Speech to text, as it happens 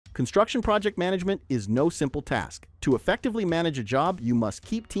Construction project management is no simple task. To effectively manage a job, you must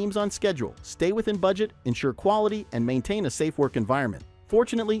keep teams on schedule, stay within budget, ensure quality, and maintain a safe work environment.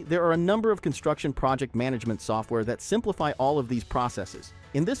 Fortunately, there are a number of construction project management software that simplify all of these processes.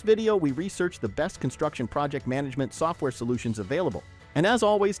 In this video, we researched the best construction project management software solutions available. And as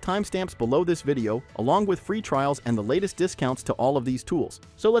always, timestamps below this video, along with free trials and the latest discounts to all of these tools.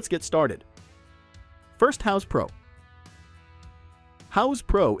 So let's get started. First, Houzz Pro. Houzz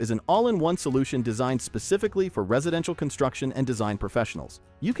Pro is an all-in-one solution designed specifically for residential construction and design professionals.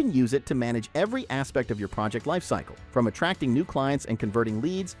 You can use it to manage every aspect of your project lifecycle, from attracting new clients and converting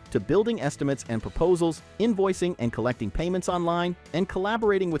leads, to building estimates and proposals, invoicing and collecting payments online, and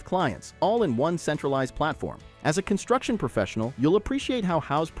collaborating with clients, all in one centralized platform. As a construction professional, you'll appreciate how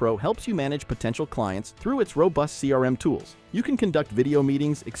Houzz Pro helps you manage potential clients through its robust CRM tools. You can conduct video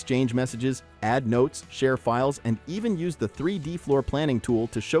meetings, exchange messages, add notes, share files, and even use the 3D floor planning tool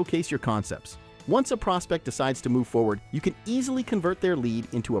to showcase your concepts. Once a prospect decides to move forward, you can easily convert their lead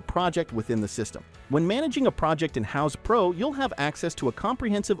into a project within the system. When managing a project in Houzz Pro, you'll have access to a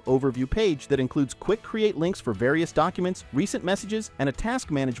comprehensive overview page that includes quick create links for various documents, recent messages, and a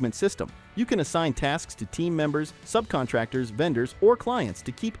task management system. You can assign tasks to team members, subcontractors, vendors, or clients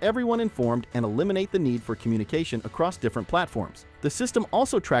to keep everyone informed and eliminate the need for communication across different platforms. The system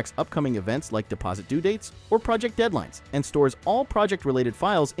also tracks upcoming events like deposit due dates or project deadlines and stores all project-related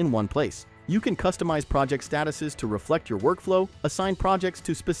files in one place. You can customize project statuses to reflect your workflow, assign projects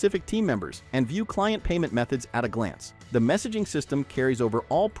to specific team members, and view client payment methods at a glance. The messaging system carries over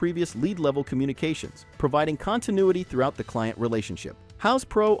all previous lead-level communications, providing continuity throughout the client relationship. Houzz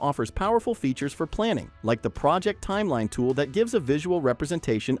Pro offers powerful features for planning, like the project timeline tool that gives a visual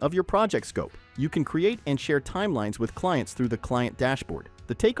representation of your project scope. You can create and share timelines with clients through the client dashboard.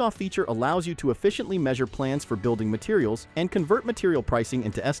 The takeoff feature allows you to efficiently measure plans for building materials and convert material pricing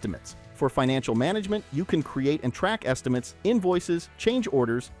into estimates. For financial management, you can create and track estimates, invoices, change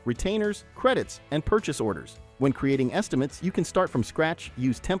orders, retainers, credits, and purchase orders. When creating estimates, you can start from scratch,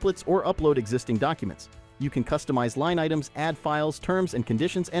 use templates, or upload existing documents. You can customize line items, add files, terms and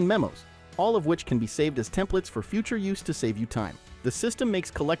conditions, and memos, all of which can be saved as templates for future use to save you time. The system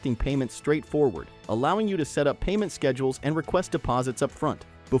makes collecting payments straightforward, allowing you to set up payment schedules and request deposits up front.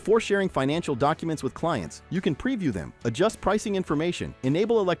 Before sharing financial documents with clients, you can preview them, adjust pricing information,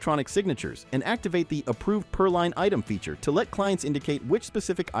 enable electronic signatures, and activate the Approve Per Line Item feature to let clients indicate which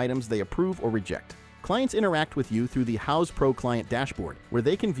specific items they approve or reject. Clients interact with you through the Houzz Pro client dashboard, where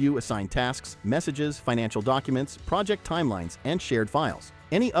they can view assigned tasks, messages, financial documents, project timelines, and shared files.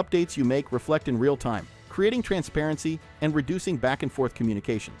 Any updates you make reflect in real time, creating transparency and reducing back-and-forth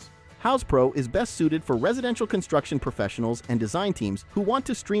communications. Houzz Pro is best suited for residential construction professionals and design teams who want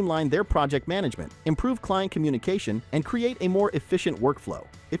to streamline their project management, improve client communication, and create a more efficient workflow.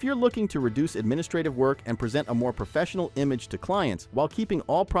 If you're looking to reduce administrative work and present a more professional image to clients while keeping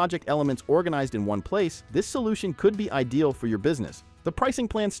all project elements organized in one place, this solution could be ideal for your business. The pricing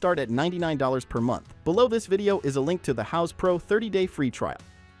plans start at $99 per month. Below this video is a link to the Houzz Pro 30-day free trial.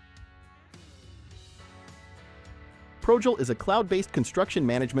 Projul is a cloud-based construction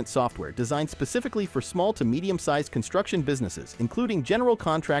management software designed specifically for small to medium-sized construction businesses, including general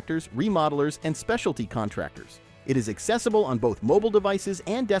contractors, remodelers, and specialty contractors. It is accessible on both mobile devices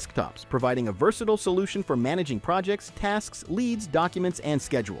and desktops, providing a versatile solution for managing projects, tasks, leads, documents, and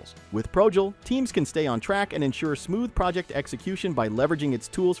schedules. With Projul, teams can stay on track and ensure smooth project execution by leveraging its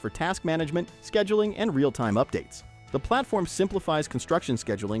tools for task management, scheduling, and real-time updates. The platform simplifies construction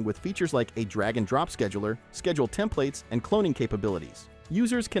scheduling with features like a drag-and-drop scheduler, schedule templates, and cloning capabilities.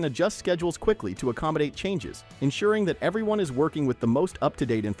 Users can adjust schedules quickly to accommodate changes, ensuring that everyone is working with the most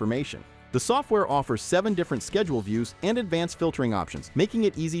up-to-date information. The software offers 7 different schedule views and advanced filtering options, making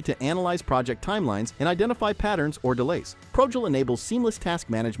it easy to analyze project timelines and identify patterns or delays. Projul enables seamless task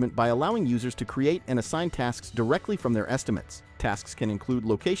management by allowing users to create and assign tasks directly from their estimates. Tasks can include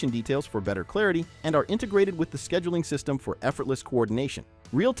location details for better clarity and are integrated with the scheduling system for effortless coordination.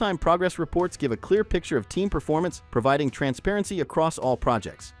 Real-time progress reports give a clear picture of team performance, providing transparency across all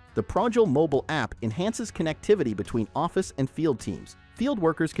projects. The Projul mobile app enhances connectivity between office and field teams. Field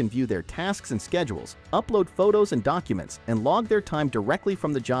workers can view their tasks and schedules, upload photos and documents, and log their time directly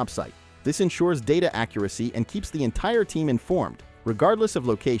from the job site. This ensures data accuracy and keeps the entire team informed, regardless of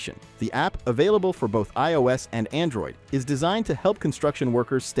location. The app, available for both iOS and Android, is designed to help construction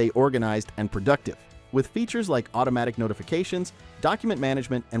workers stay organized and productive. With features like automatic notifications, document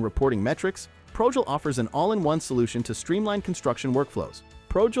management, and reporting metrics, Projul offers an all-in-one solution to streamline construction workflows.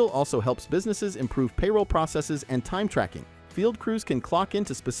 Projul also helps businesses improve payroll processes and time tracking, Field crews can clock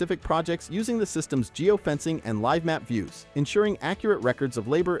into specific projects using the system's geofencing and live map views, ensuring accurate records of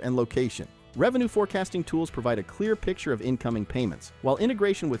labor and location. Revenue forecasting tools provide a clear picture of incoming payments, while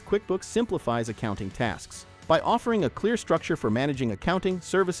integration with QuickBooks simplifies accounting tasks. By offering a clear structure for managing accounting,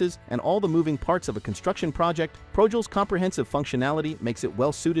 services, and all the moving parts of a construction project, Projul's comprehensive functionality makes it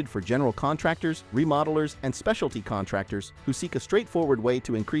well-suited for general contractors, remodelers, and specialty contractors who seek a straightforward way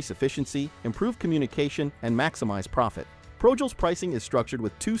to increase efficiency, improve communication, and maximize profit. Projul's pricing is structured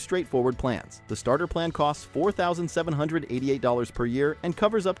with two straightforward plans. The starter plan costs $4,788 per year and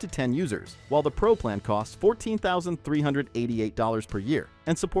covers up to 10 users, while the Pro plan costs $14,388 per year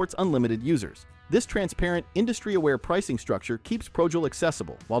and supports unlimited users. This transparent, industry-aware pricing structure keeps Projul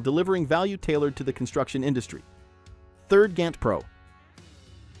accessible while delivering value tailored to the construction industry. Third, GanttPro.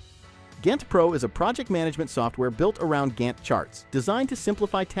 GanttPro is a project management software built around Gantt charts, designed to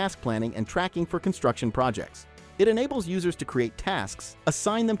simplify task planning and tracking for construction projects. It enables users to create tasks,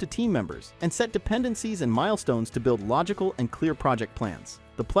 assign them to team members, and set dependencies and milestones to build logical and clear project plans.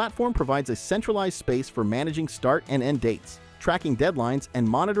 The platform provides a centralized space for managing start and end dates, tracking deadlines, and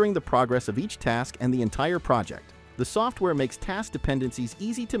monitoring the progress of each task and the entire project. The software makes task dependencies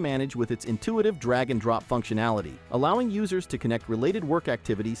easy to manage with its intuitive drag-and-drop functionality, allowing users to connect related work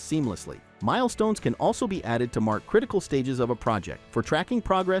activities seamlessly. Milestones can also be added to mark critical stages of a project. For tracking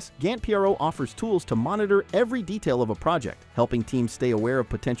progress, GanttPro offers tools to monitor every detail of a project, helping teams stay aware of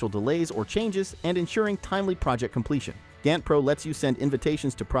potential delays or changes and ensuring timely project completion. GanttPro lets you send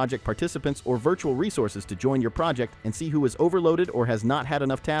invitations to project participants or virtual resources to join your project and see who is overloaded or has not had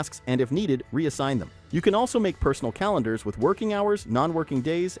enough tasks, and if needed, reassign them. You can also make personal calendars with working hours, non-working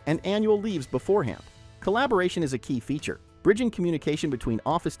days, and annual leaves beforehand. Collaboration is a key feature, bridging communication between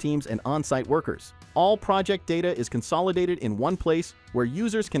office teams and on-site workers. All project data is consolidated in one place where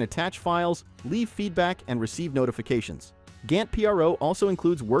users can attach files, leave feedback, and receive notifications. GanttPro also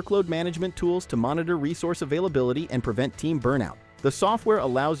includes workload management tools to monitor resource availability and prevent team burnout. The software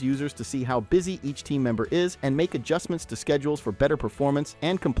allows users to see how busy each team member is and make adjustments to schedules for better performance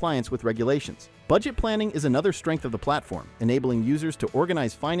and compliance with regulations. Budget planning is another strength of the platform, enabling users to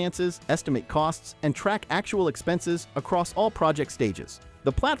organize finances, estimate costs, and track actual expenses across all project stages.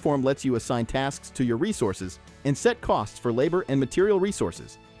 The platform lets you assign tasks to your resources and set costs for labor and material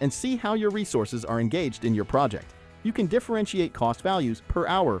resources, and see how your resources are engaged in your project. You can differentiate cost values per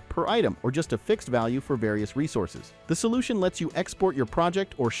hour, per item, or just a fixed value for various resources. The solution lets you export your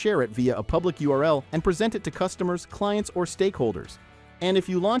project or share it via a public URL and present it to customers, clients, or stakeholders. And if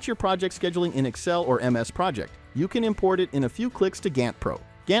you launch your project scheduling in Excel or MS Project, you can import it in a few clicks to GanttPro.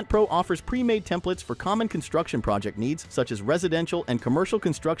 GanttPro offers pre-made templates for common construction project needs such as residential and commercial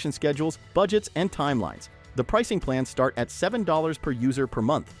construction schedules, budgets, and timelines. The pricing plans start at $7 per user per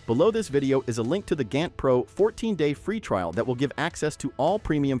month. Below this video is a link to the GanttPro 14-day free trial that will give access to all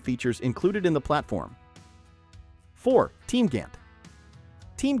premium features included in the platform. 4. TeamGantt.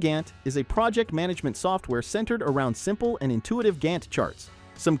 TeamGantt is a project management software centered around simple and intuitive Gantt charts.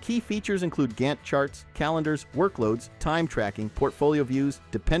 Some key features include Gantt charts, calendars, workloads, time tracking, portfolio views,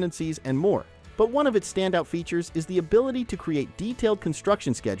 dependencies, and more. But one of its standout features is the ability to create detailed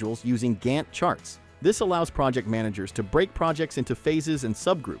construction schedules using Gantt charts. This allows project managers to break projects into phases and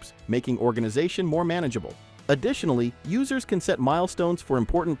subgroups, making organization more manageable. Additionally, users can set milestones for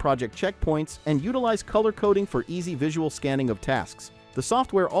important project checkpoints and utilize color coding for easy visual scanning of tasks. The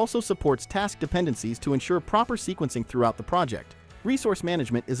software also supports task dependencies to ensure proper sequencing throughout the project. Resource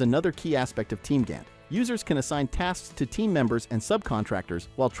management is another key aspect of TeamGantt. Users can assign tasks to team members and subcontractors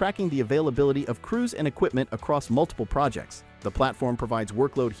while tracking the availability of crews and equipment across multiple projects. The platform provides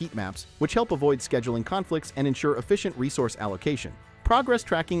workload heat maps, which help avoid scheduling conflicts and ensure efficient resource allocation. Progress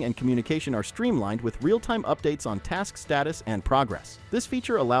tracking and communication are streamlined with real-time updates on task status and progress. This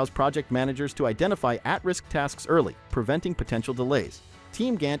feature allows project managers to identify at-risk tasks early, preventing potential delays.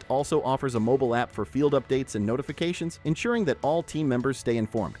 TeamGantt also offers a mobile app for field updates and notifications, ensuring that all team members stay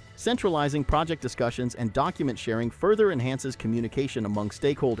informed. Centralizing project discussions and document sharing further enhances communication among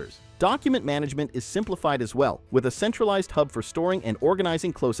stakeholders. Document management is simplified as well, with a centralized hub for storing and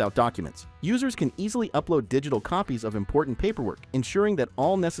organizing closeout documents. Users can easily upload digital copies of important paperwork, ensuring that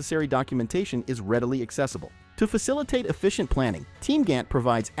all necessary documentation is readily accessible. To facilitate efficient planning, TeamGantt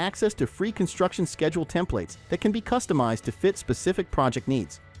provides access to free construction schedule templates that can be customized to fit specific project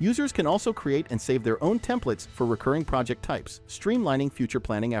needs. Users can also create and save their own templates for recurring project types, streamlining future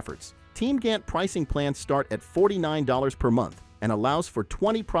planning efforts. TeamGantt pricing plans start at $49 per month and allows for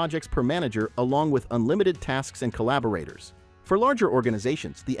 20 projects per manager along with unlimited tasks and collaborators. For larger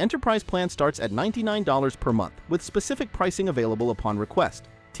organizations, the enterprise plan starts at $99 per month with specific pricing available upon request.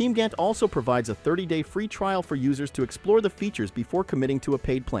 TeamGantt also provides a 30-day free trial for users to explore the features before committing to a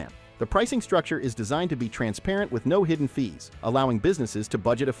paid plan. The pricing structure is designed to be transparent with no hidden fees, allowing businesses to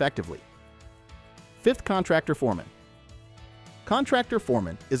budget effectively. 5th, Contractor Foreman. Contractor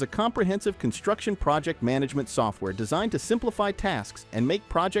Foreman is a comprehensive construction project management software designed to simplify tasks and make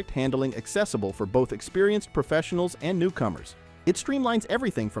project handling accessible for both experienced professionals and newcomers. It streamlines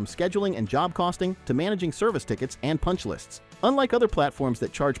everything from scheduling and job costing to managing service tickets and punch lists. Unlike other platforms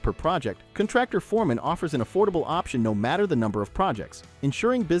that charge per project, Contractor Foreman offers an affordable option no matter the number of projects,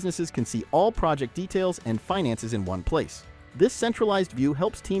 ensuring businesses can see all project details and finances in one place. This centralized view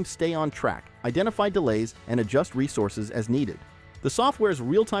helps teams stay on track, identify delays, and adjust resources as needed. The software's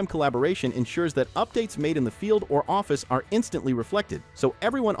real-time collaboration ensures that updates made in the field or office are instantly reflected, so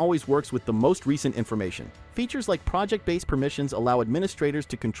everyone always works with the most recent information. Features like project-based permissions allow administrators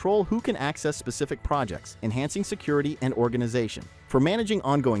to control who can access specific projects, enhancing security and organization. For managing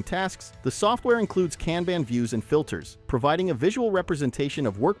ongoing tasks, the software includes Kanban views and filters, providing a visual representation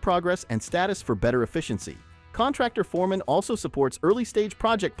of work progress and status for better efficiency. Contractor Foreman also supports early-stage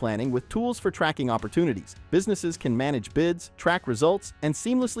project planning with tools for tracking opportunities. Businesses can manage bids, track results, and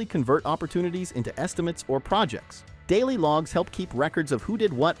seamlessly convert opportunities into estimates or projects. Daily logs help keep records of who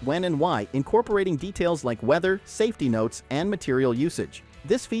did what, when, and why, incorporating details like weather, safety notes, and material usage.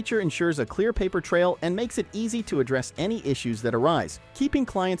 This feature ensures a clear paper trail and makes it easy to address any issues that arise. Keeping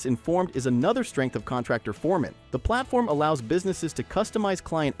clients informed is another strength of Contractor Foreman. The platform allows businesses to customize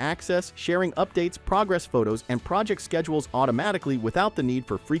client access, sharing updates, progress photos, and project schedules automatically without the need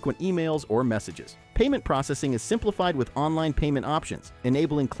for frequent emails or messages. Payment processing is simplified with online payment options,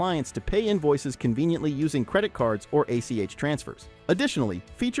 enabling clients to pay invoices conveniently using credit cards or ACH transfers. Additionally,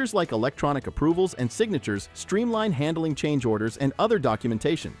 features like electronic approvals and signatures streamline handling change orders and other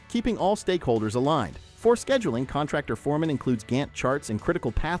documentation, keeping all stakeholders aligned. For scheduling, Contractor Foreman includes Gantt charts and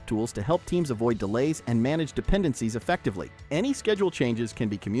critical path tools to help teams avoid delays and manage dependencies effectively. Any schedule changes can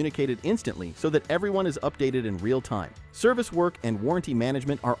be communicated instantly so that everyone is updated in real time. Service work and warranty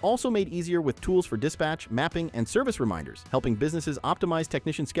management are also made easier with tools for dispatch, mapping, and service reminders, helping businesses optimize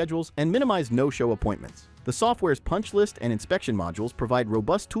technician schedules and minimize no-show appointments. The software's punch list and inspection modules provide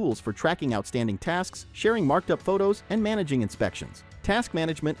robust tools for tracking outstanding tasks, sharing marked-up photos, and managing inspections. Task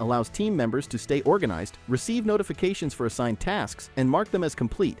management allows team members to stay organized, receive notifications for assigned tasks, and mark them as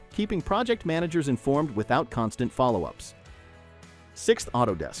complete, keeping project managers informed without constant follow-ups. 6th,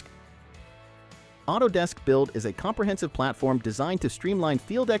 Autodesk. Autodesk Build is a comprehensive platform designed to streamline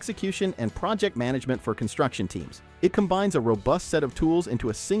field execution and project management for construction teams. It combines a robust set of tools into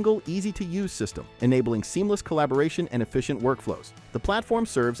a single, easy-to-use system, enabling seamless collaboration and efficient workflows. The platform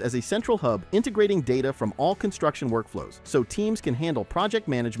serves as a central hub, integrating data from all construction workflows, so teams can handle project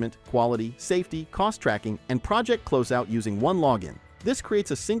management, quality, safety, cost tracking, and project closeout using one login. This creates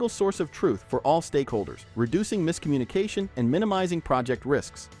a single source of truth for all stakeholders, reducing miscommunication and minimizing project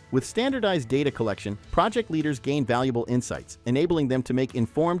risks. With standardized data collection, project leaders gain valuable insights, enabling them to make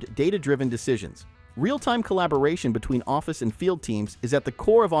informed, data-driven decisions. Real-time collaboration between office and field teams is at the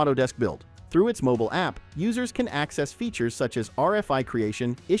core of Autodesk Build. Through its mobile app, users can access features such as RFI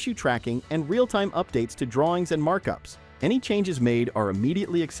creation, issue tracking, and real-time updates to drawings and markups. Any changes made are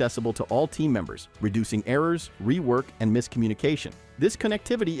immediately accessible to all team members, reducing errors, rework, and miscommunication. This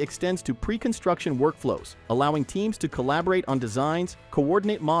connectivity extends to pre-construction workflows, allowing teams to collaborate on designs,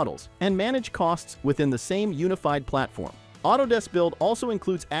 coordinate models, and manage costs within the same unified platform. Autodesk Build also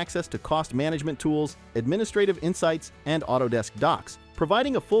includes access to cost management tools, administrative insights, and Autodesk Docs,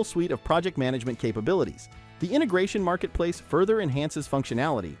 providing a full suite of project management capabilities. The integration marketplace further enhances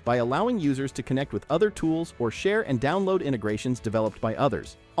functionality by allowing users to connect with other tools or share and download integrations developed by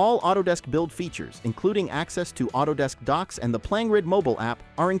others. All Autodesk Build features, including access to Autodesk Docs and the PlanGrid mobile app,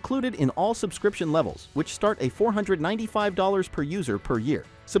 are included in all subscription levels, which start at $495 per user per year.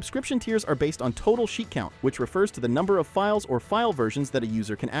 Subscription tiers are based on total sheet count, which refers to the number of files or file versions that a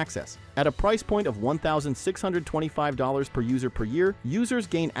user can access. At a price point of $1,625 per user per year, users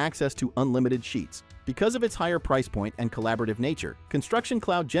gain access to unlimited sheets. Because of its higher price point and collaborative nature, Construction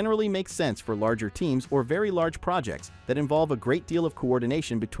Cloud generally makes sense for larger teams or very large projects that involve a great deal of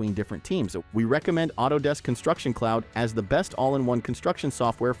coordination between different teams. We recommend Autodesk Construction Cloud as the best all-in-one construction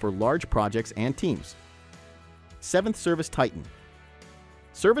software for large projects and teams. 7th, ServiceTitan.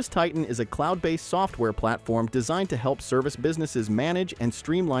 ServiceTitan is a cloud-based software platform designed to help service businesses manage and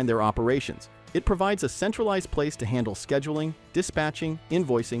streamline their operations. It provides a centralized place to handle scheduling, dispatching,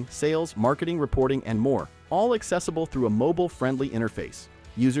 invoicing, sales, marketing, reporting, and more, all accessible through a mobile-friendly interface.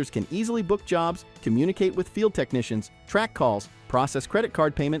 Users can easily book jobs, communicate with field technicians, track calls, process credit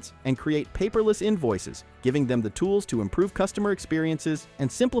card payments, and create paperless invoices, giving them the tools to improve customer experiences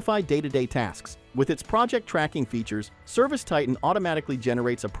and simplify day-to-day tasks. With its project tracking features, ServiceTitan automatically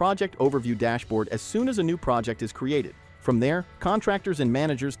generates a project overview dashboard as soon as a new project is created. From there, contractors and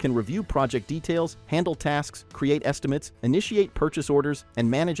managers can review project details, handle tasks, create estimates, initiate purchase orders, and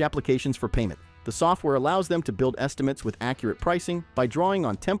manage applications for payment. The software allows them to build estimates with accurate pricing by drawing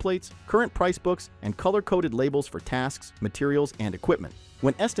on templates, current price books, and color-coded labels for tasks, materials, and equipment.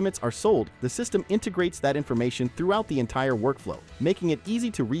 When estimates are sold, the system integrates that information throughout the entire workflow, making it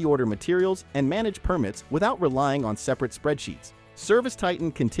easy to reorder materials and manage permits without relying on separate spreadsheets.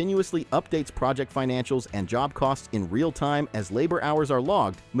 ServiceTitan continuously updates project financials and job costs in real time as labor hours are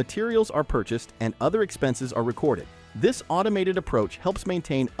logged, materials are purchased, and other expenses are recorded. This automated approach helps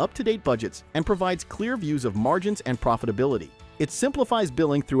maintain up-to-date budgets and provides clear views of margins and profitability. It simplifies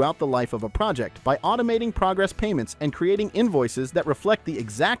billing throughout the life of a project by automating progress payments and creating invoices that reflect the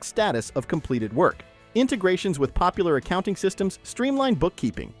exact status of completed work. Integrations with popular accounting systems streamline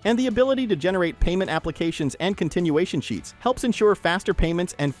bookkeeping, and the ability to generate payment applications and continuation sheets helps ensure faster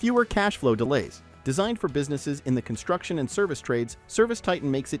payments and fewer cash flow delays. Designed for businesses in the construction and service trades, ServiceTitan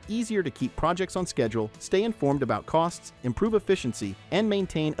makes it easier to keep projects on schedule, stay informed about costs, improve efficiency, and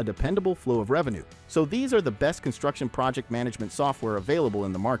maintain a dependable flow of revenue. So these are the best construction project management software available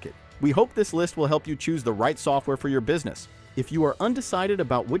in the market. We hope this list will help you choose the right software for your business. If you are undecided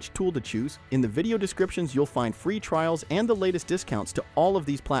about which tool to choose, in the video descriptions you'll find free trials and the latest discounts to all of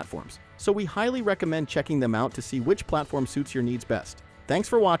these platforms. So we highly recommend checking them out to see which platform suits your needs best. Thanks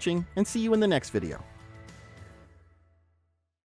for watching, and see you in the next video.